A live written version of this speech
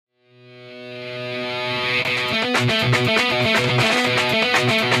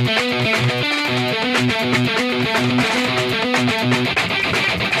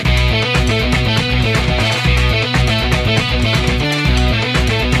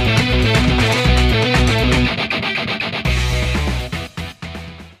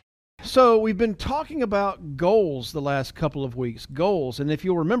So we've been talking about goals the last couple of weeks, goals. And if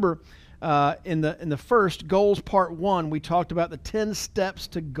you'll remember, in the first Goals Part 1, we talked about the 10 steps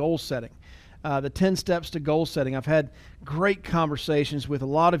to goal setting. The 10 steps to goal setting. I've had great conversations with a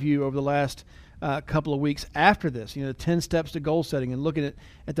lot of you over the last couple of weeks after this, the 10 steps to goal setting and looking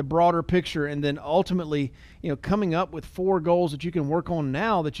at the broader picture, and then ultimately, coming up with 4 goals that you can work on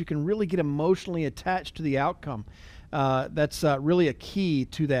now that you can really get emotionally attached to the outcome. That's really a key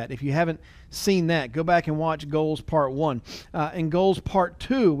to that. If you haven't seen that, go back and watch Goals Part 1. In Goals Part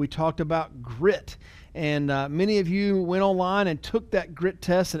 2, we talked about grit. And many of you went online and took that grit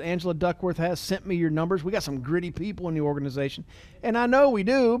test that Angela Duckworth has, sent me your numbers. We got some gritty people in the organization. And I know we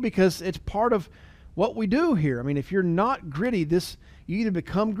do because it's part of what we do here. I mean, if you're not gritty, you either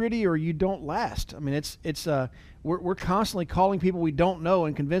become gritty or you don't last. I mean, we're constantly calling people we don't know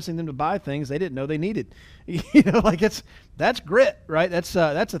and convincing them to buy things they didn't know they needed. That's grit, right? That's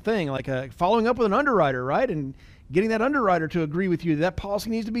a thing. Like following up with an underwriter, right? And getting that underwriter to agree with you that policy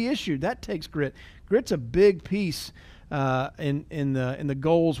needs to be issued. That takes grit. Grit's a big piece in the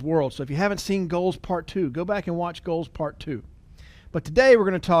goals world. So if you haven't seen Goals Part 2, go back and watch Goals Part 2. But today we're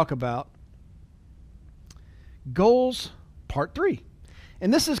going to talk about Goals Part 3.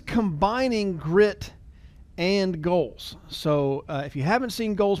 And this is combining grit and goals. So if you haven't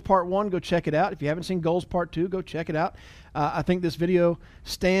seen Goals Part 1, go check it out. If you haven't seen Goals Part 2, go check it out. I think this video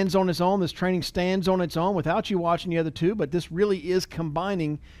stands on its own. This training stands on its own without you watching the other two, but this really is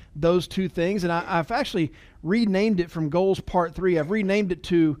combining those two things. And I've actually renamed it from Goals Part 3. I've renamed it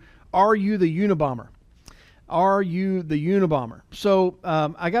to Are You the Unabomber? Are You the Unabomber? So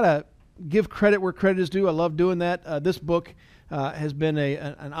I got to give credit where credit is due. I love doing that. This book has been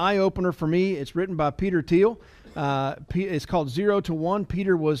an eye-opener for me. It's written by Peter Thiel. It's called 0 to 1.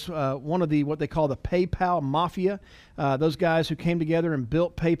 Peter was one of what they call the PayPal Mafia. Those guys who came together and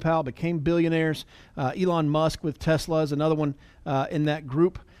built PayPal, became billionaires. Elon Musk with Tesla is another one in that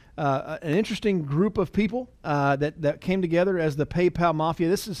group. An interesting group of people that came together as the PayPal Mafia.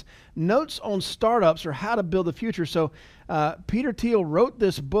 This is notes on startups or how to build the future. So Peter Thiel wrote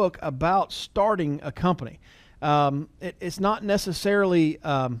this book about starting a company. It's not necessarily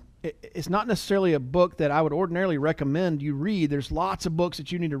a book that I would ordinarily recommend you read. There's lots of books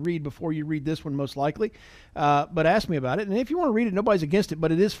that you need to read before you read this one, most likely. But ask me about it. And if you want to read it, nobody's against it.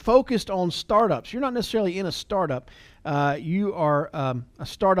 But it is focused on startups. You're not necessarily in a startup. You are a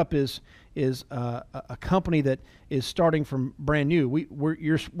startup is a company that is starting from brand new.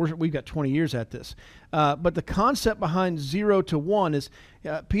 We've got 20 years at this. But the concept behind 0 to 1 is,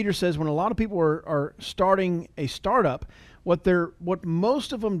 Peter says, when a lot of people are starting a startup, what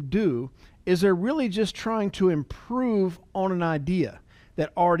most of them do is they're really just trying to improve on an idea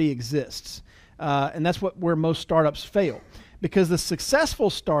that already exists. And that's where most startups fail. Because the successful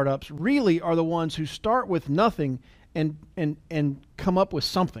startups really are the ones who start with nothing and come up with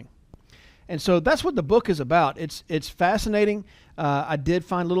something. And so that's what the book is about. It's fascinating. I did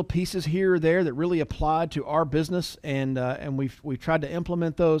find little pieces here or there that really applied to our business, and we've tried to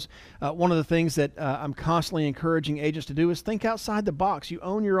implement those. One of the things that I'm constantly encouraging agents to do is think outside the box. You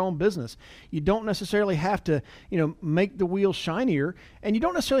own your own business. You don't necessarily have to, make the wheel shinier, and you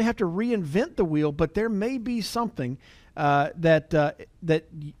don't necessarily have to reinvent the wheel, but there may be something that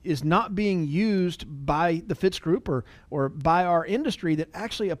is not being used by the Fitz Group or by our industry that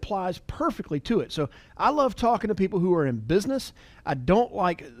actually applies perfectly to it. So I love talking to people who are in business. I don't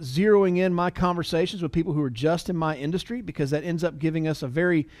like zeroing in my conversations with people who are just in my industry because that ends up giving us a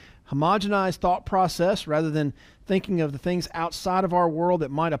very homogenized thought process rather than thinking of the things outside of our world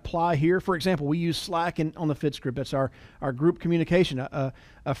that might apply here. For example, we use Slack on the Fitz Group. That's our group communication.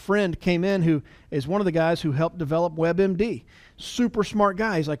 A friend came in who is one of the guys who helped develop WebMD. Super smart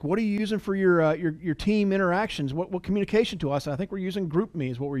guy. He's like, what are you using for your team interactions? What communication to us? I think we're using GroupMe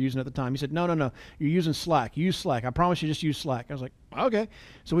is what we're using at the time. He said, no. You're using Slack. Use Slack. I promise you just use Slack. I was like, okay.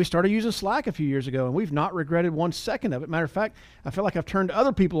 So we started using Slack a few years ago, and we've not regretted 1 second of it. Matter of fact, I feel like I've turned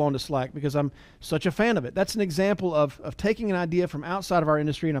other people onto Slack because I'm such a fan of it. That's an example of taking an idea from outside of our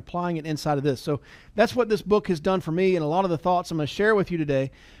industry and applying it inside of this. So that's what this book has done for me, and a lot of the thoughts I'm going to share with you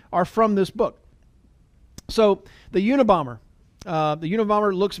today are from this book. So the Unabomber. The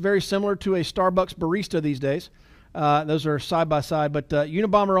Unabomber looks very similar to a Starbucks barista these days. Those are side by side, but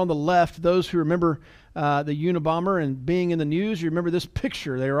Unabomber on the left, those who remember the Unabomber and being in the news, you remember this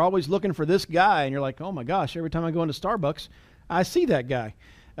picture. They were always looking for this guy, and you're like, oh my gosh, every time I go into Starbucks, I see that guy.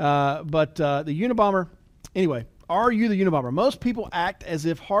 But the Unabomber, anyway, are you the Unabomber? Most people act as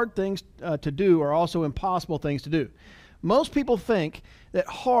if hard things to do are also impossible things to do. Most people think that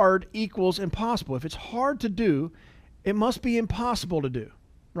hard equals impossible. If it's hard to do, it must be impossible to do,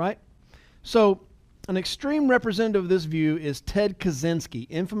 right? So an extreme representative of this view is Ted Kaczynski,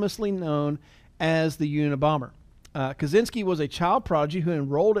 infamously known as the Unabomber. Kaczynski was a child prodigy who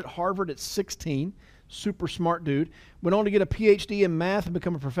enrolled at Harvard at 16, super smart dude, went on to get a PhD in math and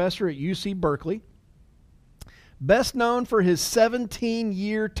become a professor at UC Berkeley. Best known for his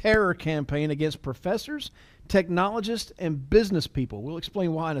 17-year terror campaign against professors, technologists, and business people. We'll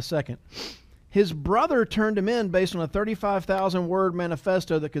explain why in a second. His brother turned him in based on a 35,000-word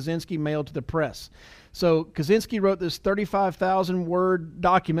manifesto that Kaczynski mailed to the press. So Kaczynski wrote this 35,000-word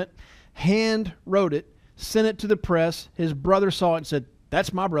document, hand wrote it, sent it to the press. His brother saw it and said,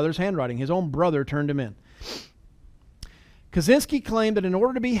 that's my brother's handwriting. His own brother turned him in. Kaczynski claimed that in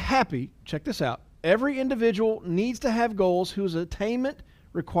order to be happy, check this out, every individual needs to have goals whose attainment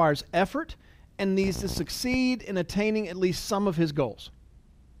requires effort and needs to succeed in attaining at least some of his goals.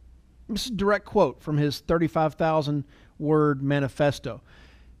 This is a direct quote from his 35,000-word manifesto.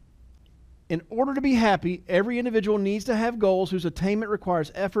 In order to be happy, every individual needs to have goals whose attainment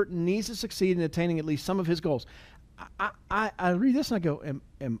requires effort and needs to succeed in attaining at least some of his goals. I read this and I go,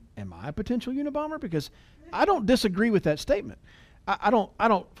 am I a potential Unabomber? Because I don't disagree with that statement. I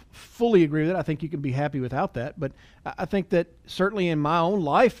don't fully agree with it. I think you can be happy without that. But I think that certainly in my own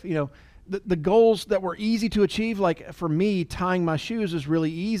life, you know, the goals that were easy to achieve, like for me, tying my shoes is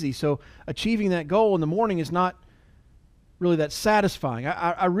really easy. So achieving that goal in the morning is not really that satisfying.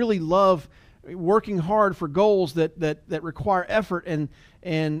 I really love working hard for goals that require effort and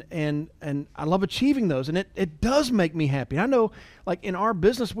I love achieving those. And it does make me happy. I know, like in our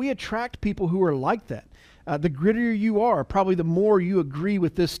business, we attract people who are like that. The grittier you are, probably the more you agree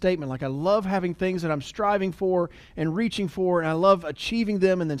with this statement. Like, I love having things that I'm striving for and reaching for, and I love achieving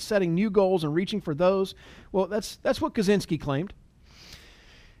them and then setting new goals and reaching for those. Well, that's what Kaczynski claimed.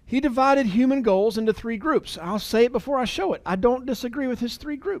 He divided human goals into three groups. I'll say it before I show it. I don't disagree with his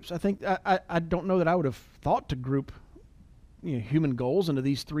three groups. I think I don't know that I would have thought to group human goals into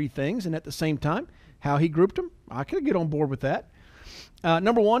these three things, and at the same time, how he grouped them, I could get on board with that.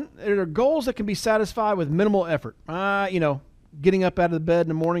 Number one, there are goals that can be satisfied with minimal effort. Getting up out of the bed in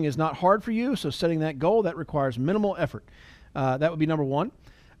the morning is not hard for you, so setting that goal, that requires minimal effort. That would be number one.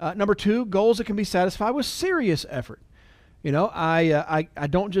 Number two, goals that can be satisfied with serious effort. I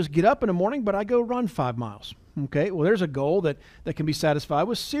don't just get up in the morning, but I go run 5 miles. Okay, well, there's a goal that can be satisfied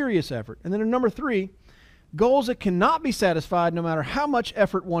with serious effort. And then number three, goals that cannot be satisfied no matter how much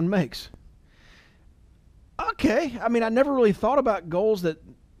effort one makes. Okay, I mean, I never really thought about goals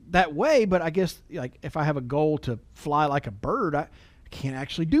that way, but I guess like if I have a goal to fly like a bird, I can't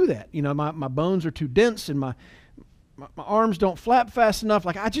actually do that. My bones are too dense and my arms don't flap fast enough.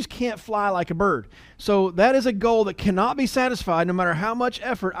 Like, I just can't fly like a bird. So that is a goal that cannot be satisfied no matter how much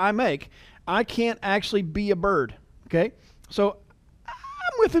effort I make. I can't actually be a bird. Okay, so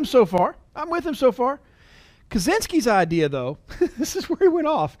I'm with him so far. Kaczynski's idea, though, this is where he went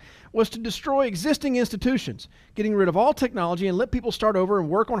off, was to destroy existing institutions, getting rid of all technology and let people start over and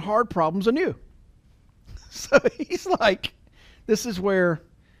work on hard problems anew. So he's like, this is where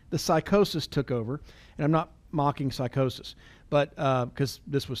the psychosis took over. And I'm not mocking psychosis, but because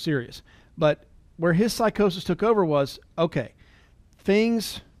this was serious. But where his psychosis took over was, okay,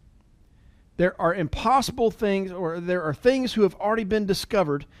 there are impossible things, or there are things who have already been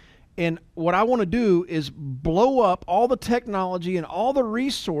discovered. And what I want to do is blow up all the technology and all the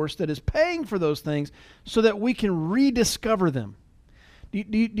resource that is paying for those things so that we can rediscover them. Do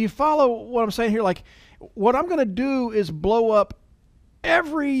you follow what I'm saying here? Like, what I'm going to do is blow up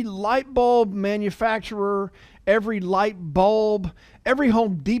every light bulb manufacturer, every light bulb, every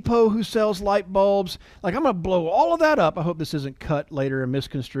Home Depot who sells light bulbs. Like, I'm going to blow all of that up. I hope this isn't cut later and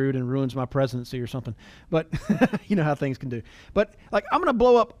misconstrued and ruins my presidency or something. But you know how things can do. But like, I'm going to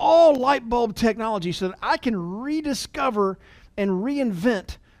blow up all light bulb technology so that I can rediscover and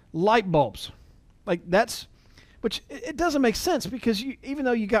reinvent light bulbs. Like, which it doesn't make sense, because even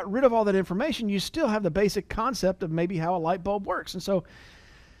though you got rid of all that information, you still have the basic concept of maybe how a light bulb works. And so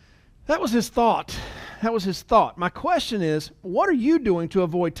that was his thought. My question is, what are you doing to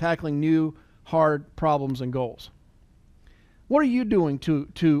avoid tackling new, hard problems and goals? What are you doing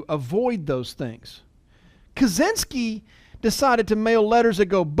to avoid those things? Kaczynski decided to mail letters that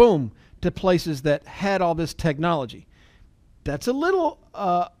go, boom, to places that had all this technology. That's a little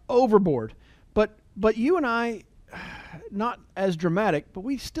overboard, but you and I, not as dramatic, but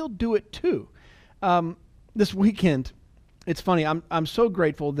we still do it too. This weekend, it's funny. I'm so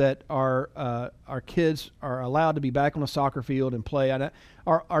grateful that our kids are allowed to be back on a soccer field and play.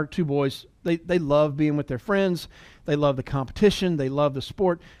 Our two boys, they love being with their friends. They love the competition. They love the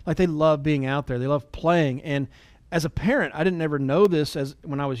sport. Like, they love being out there. They love playing. And as a parent, I didn't ever know this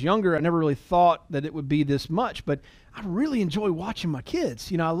when I was younger. I never really thought that it would be this much, but I really enjoy watching my kids.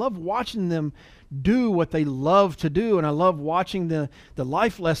 I love watching them do what they love to do, and I love watching the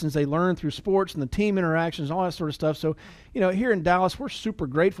life lessons they learn through sports and the team interactions and all that sort of stuff. So, here in Dallas, we're super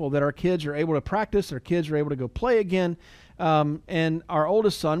grateful that our kids are able to practice, their kids are able to go play again, and our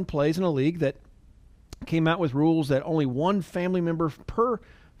oldest son plays in a league that came out with rules that only one family member per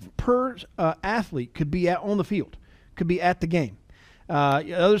athlete could be on the field, could be at the game.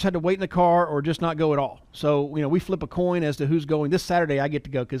 Others had to wait in the car or just not go at all. So, we flip a coin as to who's going. This Saturday I get to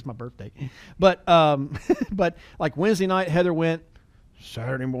go because it's my birthday. But but like Wednesday night, Heather went.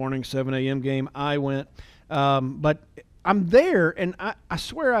 Saturday morning, 7 a.m. game, I went. But I'm there, and I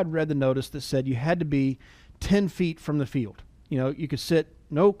swear I'd read the notice that said you had to be 10 feet from the field. You could sit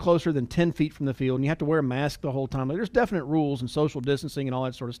no closer than 10 feet from the field, and you have to wear a mask the whole time. There's definite rules and social distancing and all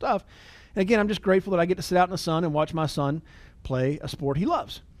that sort of stuff. And again, I'm just grateful that I get to sit out in the sun and watch my son play a sport he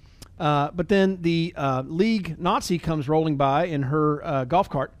loves. But then the league Nazi comes rolling by in her golf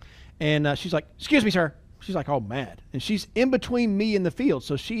cart, and she's like, "Excuse me, sir." She's like all mad. And she's in between me and the field,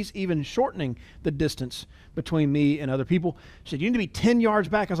 so she's even shortening the distance between me and other people. She said, "You need to be 10 yards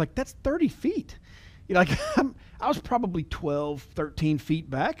back." I was like, "That's 30 feet." I was probably 12, 13 feet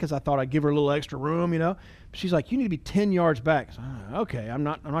back because I thought I'd give her a little extra room, She's like, "You need to be 10 yards back." So, okay, I'm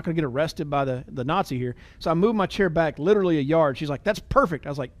not going to get arrested by the Nazi here. So I moved my chair back literally a yard. She's like, "That's perfect." I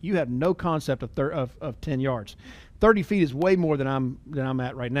was like, "You have no concept of 10 yards. 30 feet is way more than I'm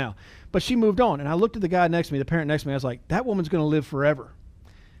at right now." But she moved on, and I looked at the guy next to me, the parent next to me. I was like, "That woman's going to live forever."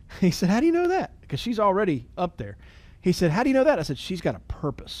 He said, "How do you know that?" Because she's already up there. He said, "How do you know that?" I said, "She's got a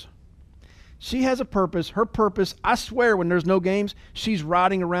purpose. She has a purpose. Her purpose, I swear, when there's no games, she's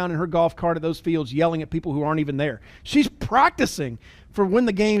riding around in her golf cart at those fields yelling at people who aren't even there. She's practicing for when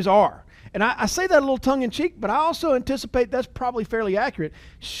the games are." And I say that a little tongue-in-cheek, but I also anticipate that's probably fairly accurate.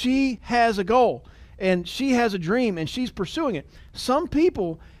 She has a goal, and she has a dream, and she's pursuing it. Some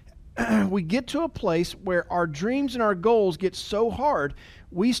people, we get to a place where our dreams and our goals get so hard,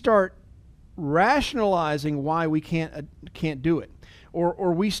 we start rationalizing why we can't do it.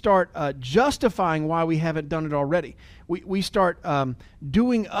 Or we start justifying why we haven't done it already. We start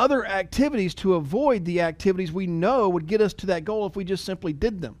doing other activities to avoid the activities we know would get us to that goal if we just simply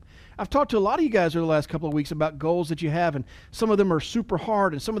did them. I've talked to a lot of you guys over the last couple of weeks about goals that you have, and some of them are super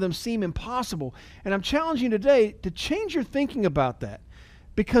hard, and some of them seem impossible. And I'm challenging you today to change your thinking about that,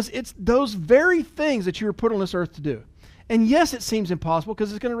 because it's those very things that you were put on this earth to do. And yes, it seems impossible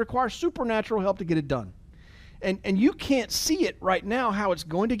because it's going to require supernatural help to get it done. And you can't see it right now how it's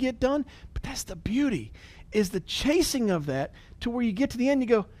going to get done, but that's the beauty, is the chasing of that to where you get to the end and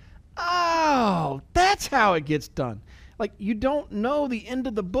you go, "Oh, that's how it gets done." Like, you don't know the end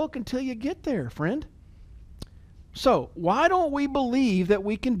of the book until you get there, friend. So why don't we believe that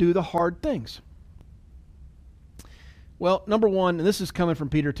we can do the hard things? Well, number one, and this is coming from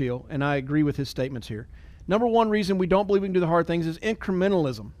Peter Thiel, and I agree with his statements here. Number one reason we don't believe we can do the hard things is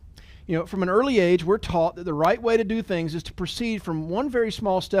incrementalism. From an early age, we're taught that the right way to do things is to proceed from one very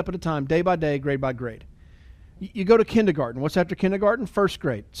small step at a time, day by day, grade by grade. You go to kindergarten. What's after kindergarten? First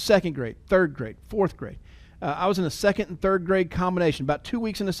grade, second grade, third grade, fourth grade. I was in a second and third grade combination. About 2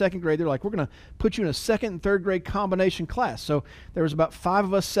 weeks in the second grade, they're like, "We're going to put you in a second and third grade combination class." So there was about 5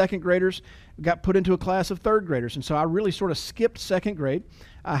 of us second graders got put into a class of third graders. And so I really sort of skipped second grade.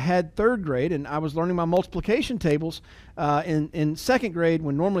 I had third grade, and I was learning my multiplication tables in second grade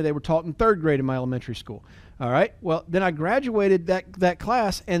when normally they were taught in third grade in my elementary school. All right. Well, then I graduated that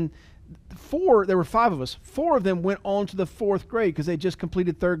class, and there were 5 of us. 4 of them went on to the fourth grade because they just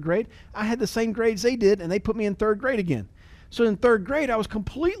completed third grade. I had the same grades they did, and they put me in third grade again. So in third grade, I was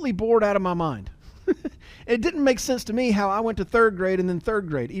completely bored out of my mind. It didn't make sense to me how I went to third grade and then third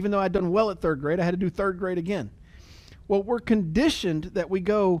grade. Even though I'd done well at third grade, I had to do third grade again. Well, we're conditioned that we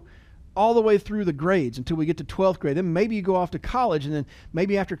go all the way through the grades until we get to 12th grade. Then maybe you go off to college, and then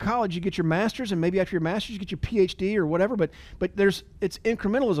maybe after college you get your master's, and maybe after your master's you get your PhD or whatever, but it's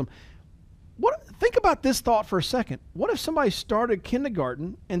incrementalism. Think about this thought for a second. What if somebody started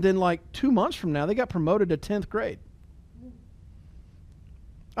kindergarten and then like 2 months from now they got promoted to 10th grade?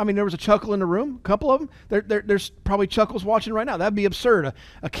 I mean, there was a chuckle in the room, a couple of them. There's probably chuckles watching right now. That'd be absurd.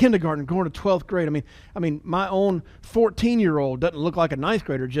 A kindergartner going to 12th grade. I mean, my own 14-year-old doesn't look like a ninth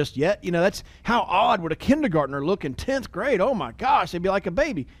grader just yet. You know, that's how odd would a kindergartner look in 10th grade. Oh my gosh, they'd be like a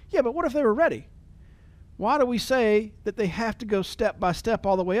baby. Yeah, but what if they were ready? Why do we say that they have to go step by step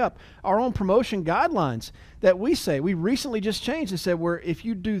all the way up? Our own promotion guidelines that we say, we recently just changed and said, where if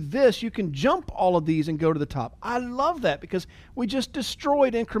you do this, you can jump all of these and go to the top. I love that because we just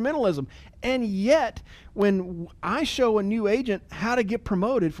destroyed incrementalism. And yet, when I show a new agent how to get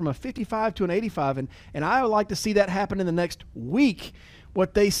promoted from a 55 to an 85, and I would like to see that happen in the next week,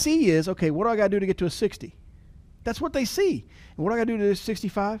 what they see is, okay, what do I got to do to get to a 60? That's what they see. And what do I got to do to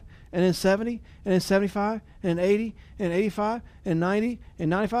 65? And then 70, and then 75, and then 80, and 85, and 90, and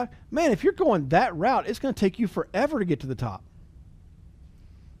 95. Man, if you're going that route, it's going to take you forever to get to the top.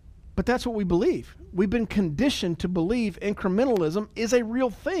 But that's what we believe. We've been conditioned to believe incrementalism is a real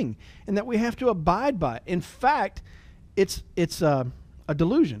thing and that we have to abide by it. In fact, it's a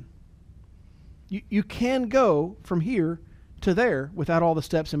delusion. You can go from here to there without all the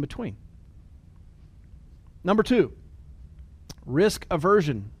steps in between. Number 2, risk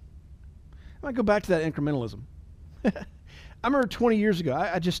aversion. I might go back to that incrementalism. I remember 20 years ago,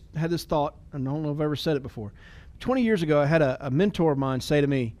 I just had this thought, and I don't know if I've ever said it before. 20 years ago, I had a mentor of mine say to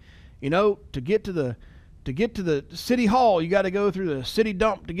me, you know, to get to the city hall, you got to go through the city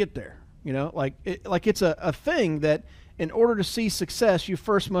dump to get there. You know, like it's a thing that in order to see success, you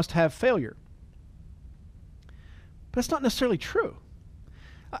first must have failure. But that's not necessarily true.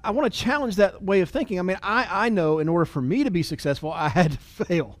 I want to challenge that way of thinking. I mean, I know in order for me to be successful, I had to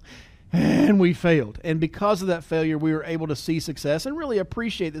fail. And we failed. And because of that failure, we were able to see success and really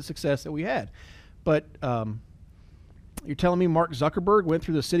appreciate the success that we had. But you're telling me Mark Zuckerberg went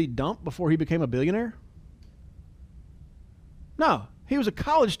through the city dump before he became a billionaire? No. He was a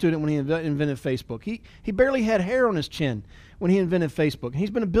college student when he invented Facebook. He barely had hair on his chin when he invented Facebook. And he's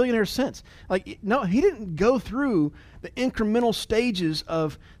been a billionaire since. No, he didn't go through the incremental stages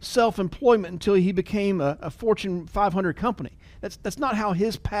of self-employment until he became a Fortune 500 company. That's not how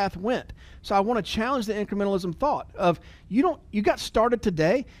his path went. So I want to challenge the incrementalism thought of you got started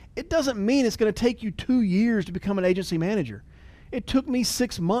today. It doesn't mean it's going to take you 2 years to become an agency manager. It took me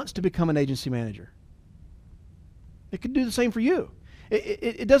 6 months to become an agency manager. It could do the same for you.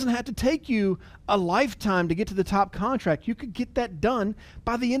 It doesn't have to take you a lifetime to get to the top contract. You could get that done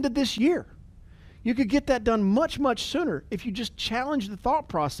by the end of this year. You could get that done much, much sooner if you just challenge the thought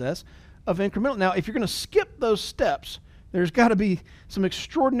process of incremental. Now, if you're going to skip those steps, there's got to be some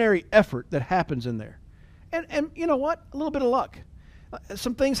extraordinary effort that happens in there. And you know what? A little bit of luck.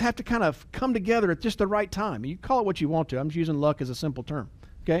 Some things have to kind of come together at just the right time. You call it what you want to. I'm just using luck as a simple term.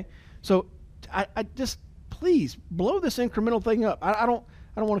 Okay? So I just... please blow this incremental thing up. I don't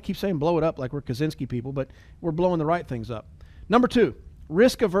want to keep saying blow it up like we're Kaczynski people, but we're blowing the right things up. Number 2,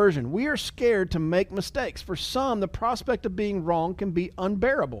 risk aversion. We are scared to make mistakes. For some, the prospect of being wrong can be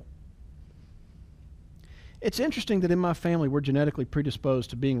unbearable. It's interesting that in my family, we're genetically predisposed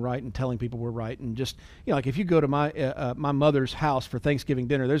to being right and telling people we're right. And just, you know, like if you go to my mother's house for Thanksgiving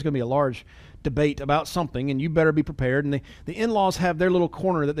dinner, there's going to be a large debate about something, and you better be prepared. And the in-laws have their little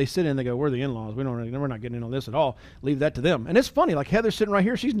corner that they sit in. They go, we're the in-laws. We're not getting in on this at all. Leave that to them. And it's funny. Like Heather's sitting right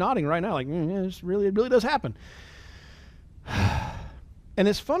here. She's nodding right now. Like, yeah, it really does happen. And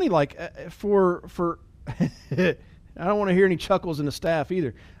it's funny, like for I don't want to hear any chuckles in the staff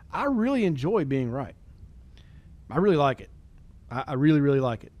either. I really enjoy being right. I really like it. I really, really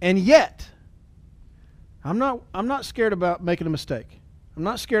like it. And yet, I'm not scared about making a mistake. I'm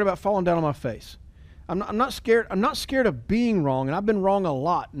not scared about falling down on my face. I'm not scared of being wrong, and I've been wrong a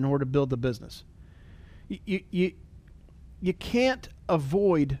lot in order to build the business. You can't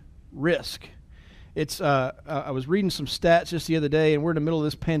avoid risk. It's I was reading some stats just the other day, and we're in the middle of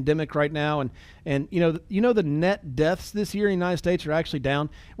this pandemic right now, and you know the net deaths this year in the United States are actually down.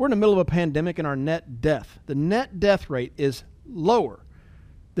 We're in the middle of a pandemic, and our net death, the net death rate is lower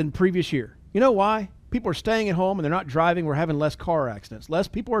than previous year. You know why? People are staying at home and they're not driving. We're having less car accidents. Less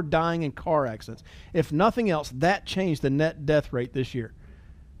people are dying in car accidents. If nothing else, that changed the net death rate this year.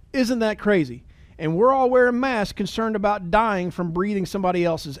 Isn't that crazy? And we're all wearing masks, concerned about dying from breathing somebody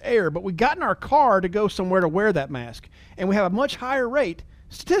else's air. But we got in our car to go somewhere to wear that mask. And we have a much higher rate,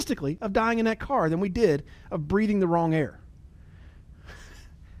 statistically, of dying in that car than we did of breathing the wrong air.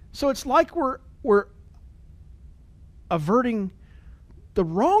 So it's like we're averting the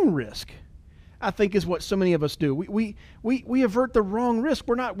wrong risk, I think, is what so many of us do. We avert the wrong risk.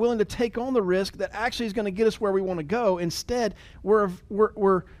 We're not willing to take on the risk that actually is going to get us where we want to go. Instead, we're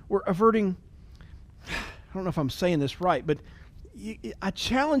averting... I don't know if I'm saying this right, but I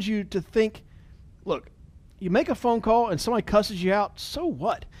challenge you to think, look, you make a phone call and somebody cusses you out, so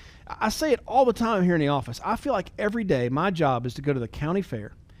what? I say it all the time here in the office. I feel like every day my job is to go to the county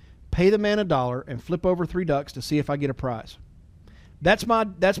fair, pay the man $1, and flip over 3 ducks to see if I get a prize. That's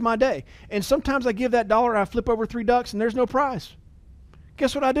my day. And sometimes I give that $1 and I flip over 3 ducks and there's no prize.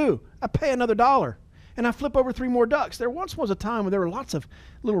 Guess what I do? I pay another $1 and I flip over 3 more ducks. There once was a time when there were lots of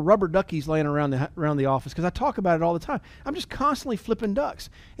little rubber duckies laying around the office because I talk about it all the time. I'm just constantly flipping ducks.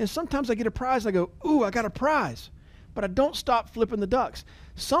 And sometimes I get a prize and I go, ooh, I got a prize. But I don't stop flipping the ducks.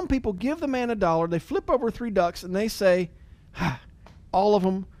 Some people give the man $1, they flip over 3 ducks, and they say, all of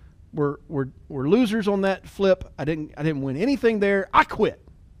them were losers on that flip. I didn't win anything there. I quit.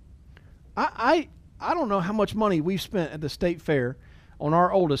 I don't know how much money we've spent at the state fair on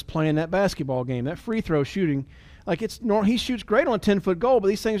our oldest playing that basketball game, that free throw shooting. Like he shoots great on a 10-foot goal, but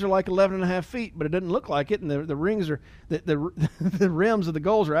these things are like 11.5 feet, but it doesn't look like it. And the rings are, the rims of the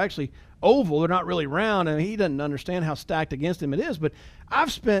goals are actually oval. They're not really round, and he doesn't understand how stacked against him it is. But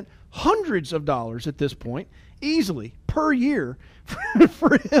I've spent hundreds of dollars at this point, easily, per year,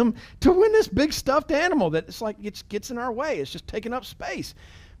 for him to win this big stuffed animal that it's like it gets in our way. It's just taking up space.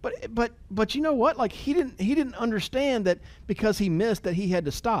 But you know what? Like he didn't understand that because he missed that he had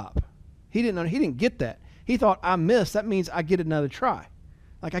to stop. He didn't get that. He thought, I missed, that means I get another try.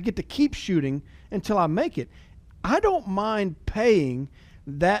 Like I get to keep shooting until I make it. I don't mind paying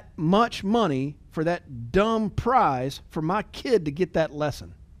that much money for that dumb prize for my kid to get that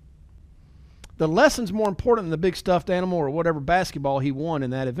lesson. The lesson's more important than the big stuffed animal or whatever basketball he won in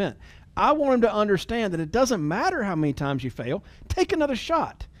that event. I want him to understand that it doesn't matter how many times you fail. Take another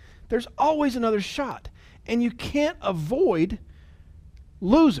shot. There's always another shot. And you can't avoid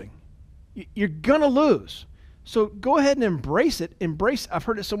losing. You're going to lose. So go ahead and embrace it. I've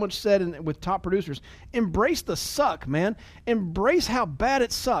heard it so much said with top producers, embrace the suck, man. Embrace how bad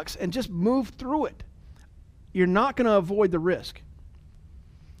it sucks and just move through it. You're not going to avoid the risk.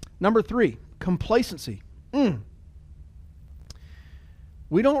 Number 3, complacency.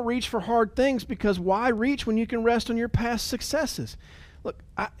 We don't reach for hard things because why reach when you can rest on your past successes? Look,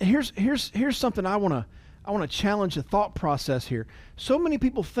 here's something I want to challenge the thought process here. So many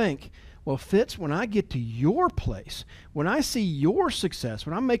people think, well, Fitz, when I get to your place, when I see your success,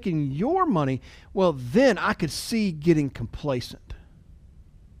 when I'm making your money, well, then I could see getting complacent.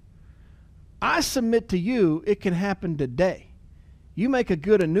 I submit to you, it can happen today. You make a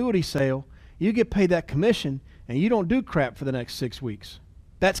good annuity sale, you get paid that commission, and you don't do crap for the next 6 weeks.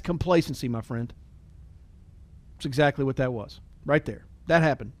 That's complacency, my friend. That's exactly what that was, right there. That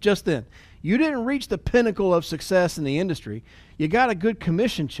happened just then. You didn't reach the pinnacle of success in the industry. You got a good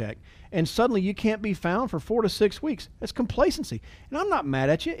commission check, and suddenly you can't be found for 4 to 6 weeks. That's complacency. And I'm not mad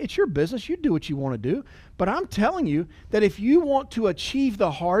at you. It's your business. You do what you want to do. But I'm telling you that if you want to achieve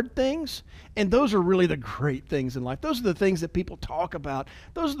the hard things, and those are really the great things in life, those are the things that people talk about.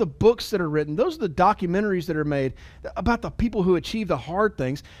 Those are the books that are written. Those are the documentaries that are made about the people who achieve the hard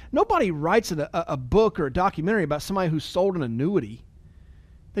things. Nobody writes a book or a documentary about somebody who sold an annuity.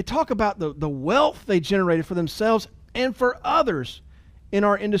 They talk about the wealth they generated for themselves and for others in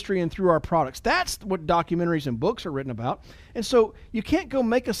our industry and through our products. That's what documentaries and books are written about. And so you can't go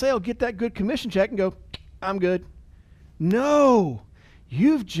make a sale, get that good commission check, and go, I'm good. No,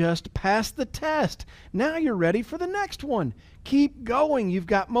 you've just passed the test. Now you're ready for the next one. Keep going. You've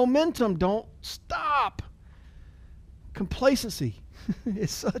got momentum. Don't stop. Complacency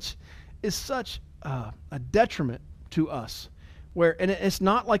is such a detriment to us. And it's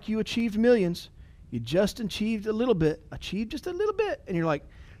not like you achieved millions. You just achieved a little bit, and you're like,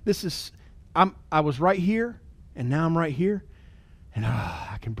 I was right here, and now I'm right here, and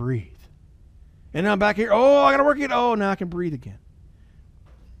I can breathe. And now I'm back here, I got to work it, now I can breathe again.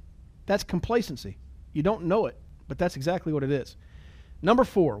 That's complacency. You don't know it, but that's exactly what it is. Number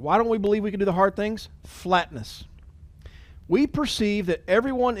 4, why don't we believe we can do the hard things? Flatness. We perceive that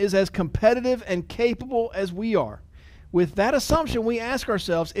everyone is as competitive and capable as we are. With that assumption, we ask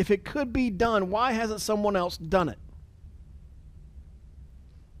ourselves, if it could be done, why hasn't someone else done it?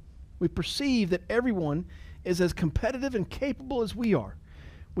 We perceive that everyone is as competitive and capable as we are.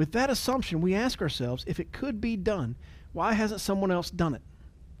 With that assumption, we ask ourselves, if it could be done, why hasn't someone else done it?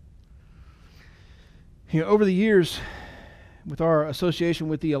 Over the years, with our association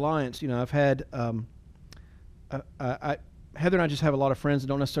with the Alliance, I've had, Heather and I just have a lot of friends that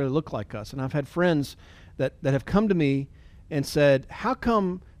don't necessarily look like us. And I've had friends that have come to me and said, how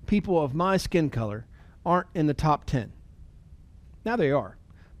come people of my skin color aren't in the top 10? Now they are.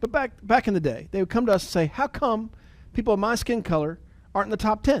 But back in the day, they would come to us and say, how come people of my skin color aren't in the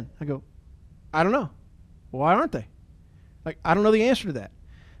top 10? I go, I don't know. Why aren't they? Like, I don't know the answer to that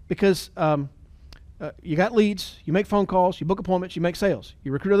because you got leads, you make phone calls, you book appointments, you make sales,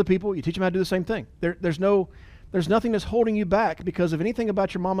 you recruit other people, you teach them how to do the same thing. There's nothing that's holding you back because of anything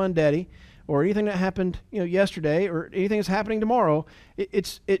about your mama and daddy or anything that happened yesterday or anything that's happening tomorrow.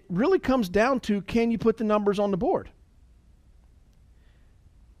 It really comes down to, can you put the numbers on the board?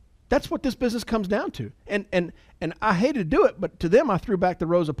 That's what this business comes down to. And I hated to do it, but to them I threw back the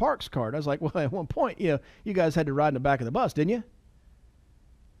Rosa Parks card. I was like, well, at one point, you guys had to ride in the back of the bus, didn't you?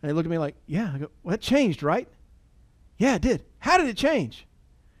 And they looked at me like, yeah. I go, well, that changed, right? Yeah, it did. How did it change?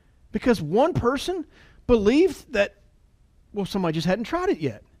 Because one person believed that, well, somebody just hadn't tried it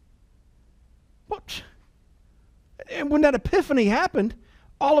yet. What? And when that epiphany happened,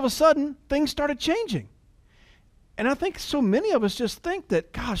 all of a sudden, things started changing. And I think so many of us just think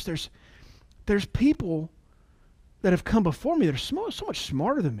that, gosh, there's people that have come before me that are so much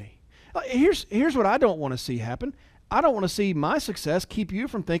smarter than me. Here's what I don't want to see happen. I don't want to see my success keep you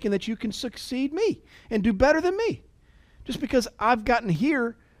from thinking that you can succeed me and do better than me. Just because I've gotten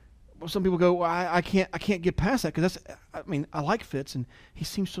here, well, some people go, well, I can't get past that because I like Fitz and he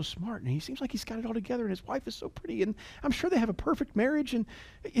seems so smart and he seems like he's got it all together and his wife is so pretty and I'm sure they have a perfect marriage and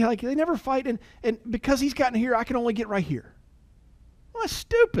like they never fight and because he's gotten here, I can only get right here. Well, that's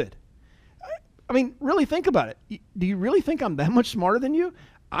stupid. I mean, really think about it. Do you really think I'm that much smarter than you?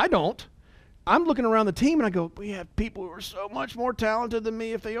 I don't. I'm looking around the team and I go, we have people who are so much more talented than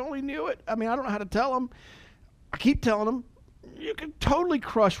me if they only knew it. I mean, I don't know how to tell them. I keep telling them, you can totally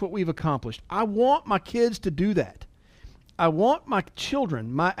crush what we've accomplished. I want my kids to do that. I want my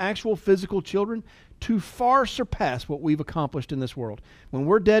children, my actual physical children, to far surpass what we've accomplished in this world. When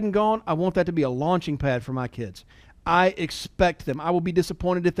we're dead and gone, I want that to be a launching pad for my kids. I expect them. I will be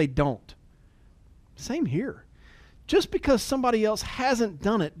disappointed if they don't. Same here. Just because somebody else hasn't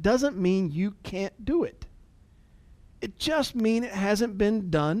done it doesn't mean you can't do it. It just means it hasn't been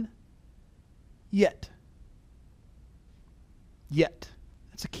done yet. Yet.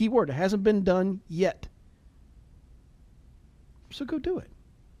 That's a key word. It hasn't been done yet. So go do it.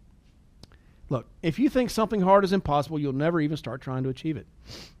 Look, if you think something hard is impossible, you'll never even start trying to achieve it.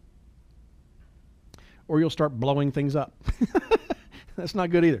 Or you'll start blowing things up. That's not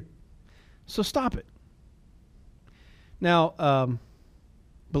good either. So stop it. Now,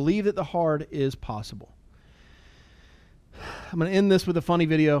 believe that the hard is possible. I'm going to end this with a funny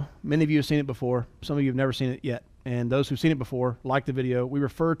video. Many of you have seen it before. Some of you have never seen it yet. And those who've seen it before like the video. We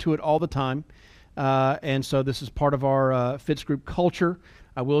refer to it all the time. And so this is part of our Fitz Group culture.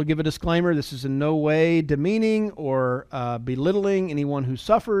 I will give a disclaimer. This is in no way demeaning or belittling anyone who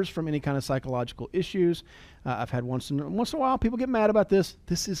suffers from any kind of psychological issues. I've had once in a while people get mad about this.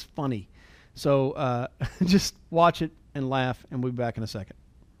 This is funny. So just watch it and laugh, and we'll be back in a second.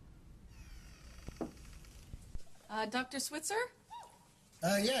 Dr. Switzer?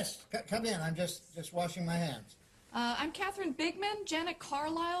 Yes, come in. I'm just washing my hands. I'm Catherine Bigman. Janet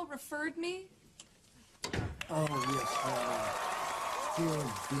Carlisle referred me. Oh, yes. Still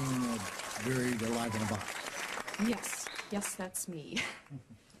being buried alive in a box. Yes, that's me.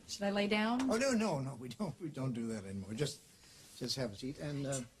 Should I lay down? Oh, no, we don't do that anymore. Just have a seat. And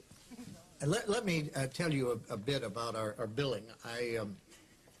let me tell you a bit about our billing.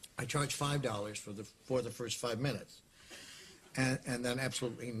 I charge $5 for the first 5 minutes, and then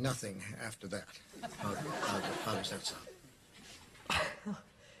absolutely nothing after that. How does that sound?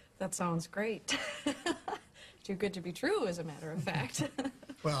 That sounds great. Too good to be true, as a matter of fact.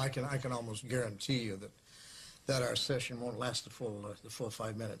 Well, I can almost guarantee you that our session won't last the full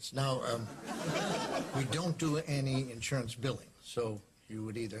 5 minutes. Now, we don't do any insurance billing, so you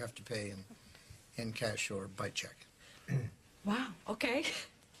would either have to pay in cash or by check. Wow, okay.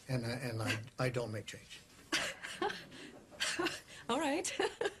 And I don't make change. All right.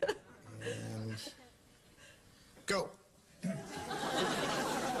 And go.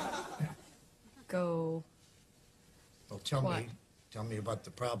 Go. Well, tell What? me about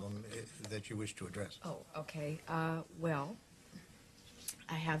the problem that you wish to address. Oh, okay. Well,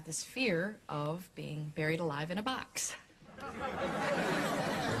 I have this fear of being buried alive in a box.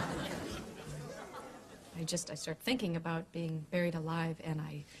 I start thinking about being buried alive and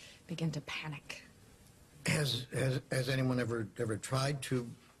I begin to panic. Has anyone ever tried to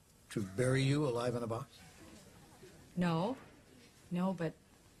bury you alive in a box? No, but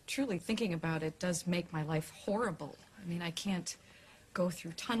truly thinking about it does make my life horrible. I mean, I can't go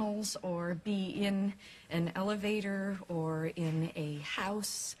through tunnels or be in an elevator or in a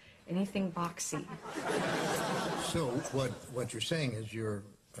house, anything boxy. So what you're saying is you're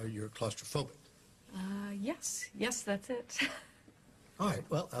claustrophobic. Yes, that's it. All right,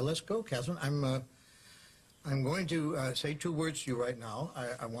 well, let's go, Catherine. I'm going to say 2 words to you right now.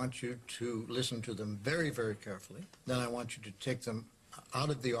 I want you to listen to them very, very carefully. Then I want you to take them out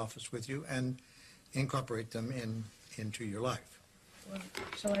of the office with you and incorporate them into your life. Well,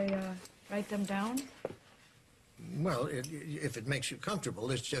 shall I write them down? Well, if it makes you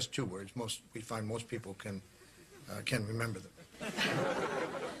comfortable, it's just 2 words. We find most people can remember them.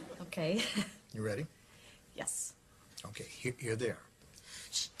 Okay. You ready? Yes. Okay, here they are.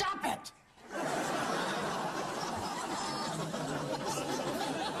 Stop it!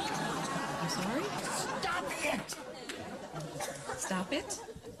 I'm sorry? Stop it! Stop it?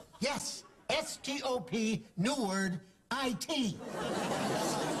 Yes, S-T-O-P, new word, I-T.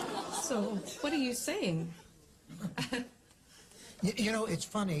 So, what are you saying? You know, it's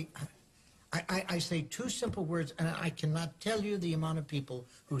funny. I say 2 simple words, and I cannot tell you the amount of people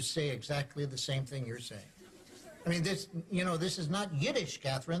who say exactly the same thing you're saying. I mean, this is not Yiddish,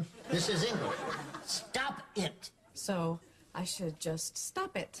 Catherine. This is English. Stop it. So, I should just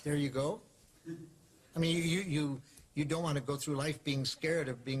stop it. There you go. I mean, you don't want to go through life being scared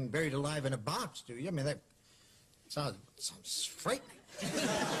of being buried alive in a box, do you? I mean, that sounds frightening.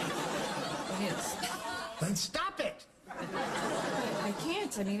 It is. Then stop it. I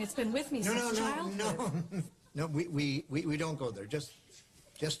can't. I mean, it's been with me since childhood. No, we don't go there. Just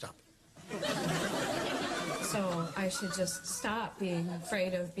stop it. So I should just stop being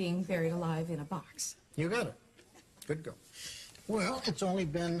afraid of being buried alive in a box. You got it. Good go. Well, it's only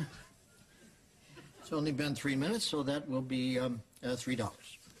been 3 minutes, so that will be $3.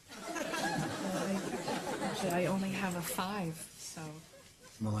 Actually, I only have a 5, so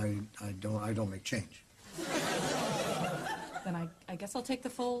Well, I don't make change. then I guess I'll take the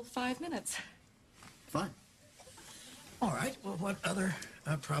full 5 minutes. Fine. All right. Well, what other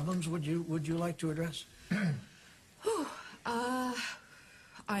problems would you like to address?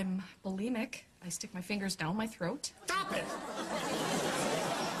 I'm bulimic. I stick my fingers down my throat. Stop it!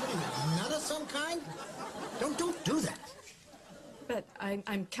 Nut of some kind? Don't do that. But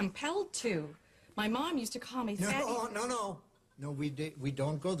I'm compelled to. My mom used to call me fatty. No, we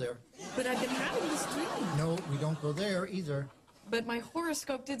don't go there. But I've been having this dream. No, we don't go there either. But my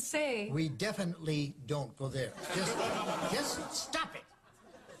horoscope did say... We definitely don't go there. Just stop it.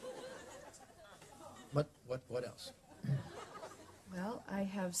 What else? Well, I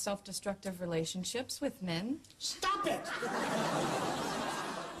have self-destructive relationships with men. Stop it!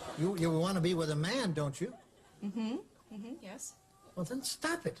 You want to be with a man, don't you? Yes. Well, then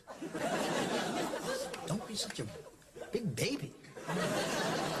stop it. Don't be such a big baby. I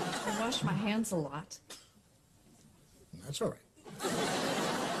wash my hands a lot. That's all right.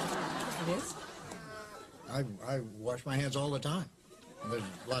 It is? I wash my hands all the time. There's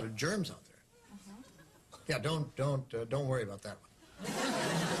a lot of germs out there. Yeah, don't worry about that one.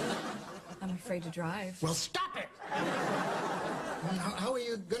 I'm afraid to drive. Well, stop it! How are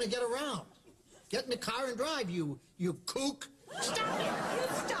you going to get around? Get in the car and drive, you kook. Stop it! You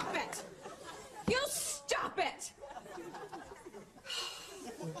stop it! You stop it!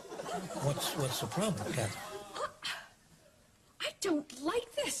 What's the problem, Catherine? I don't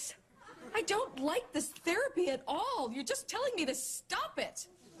like this. I don't like this therapy at all. You're just telling me to stop it.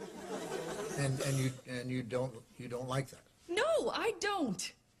 And you don't like that? No, I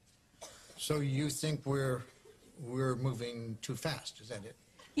don't. So you think we're moving too fast? Is that it?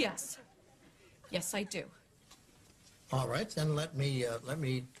 Yes. Yes, I do. All right, then let me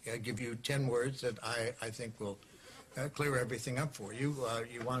give you 10 words that I think will clear everything up for you.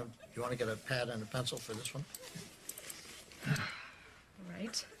 You want to get a pad and a pencil for this one? All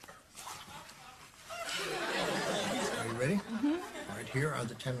right. Are you ready? Mm-hmm. All right, here are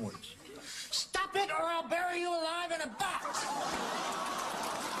the 10 words. Stop it or I'll bury you alive in a box!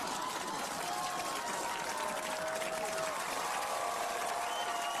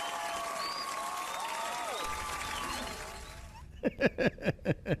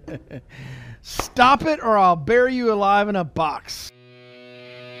 Stop it or I'll bury you alive in a box.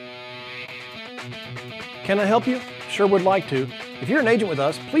 Can I help you? Sure would like to. If you're an agent with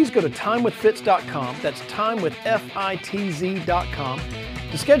us, please go to timewithfitz.com. That's timewithfitz.com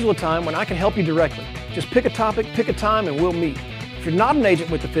to schedule a time when I can help you directly. Just pick a topic, pick a time, and we'll meet. If you're not an agent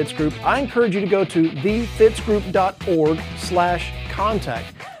with the Fitz Group, I encourage you to go to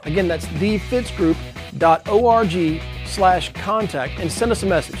thefitzgroup.org/contact. Again, that's thefitzgroup.org/contact and send us a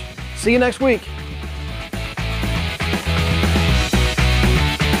message. See you next week.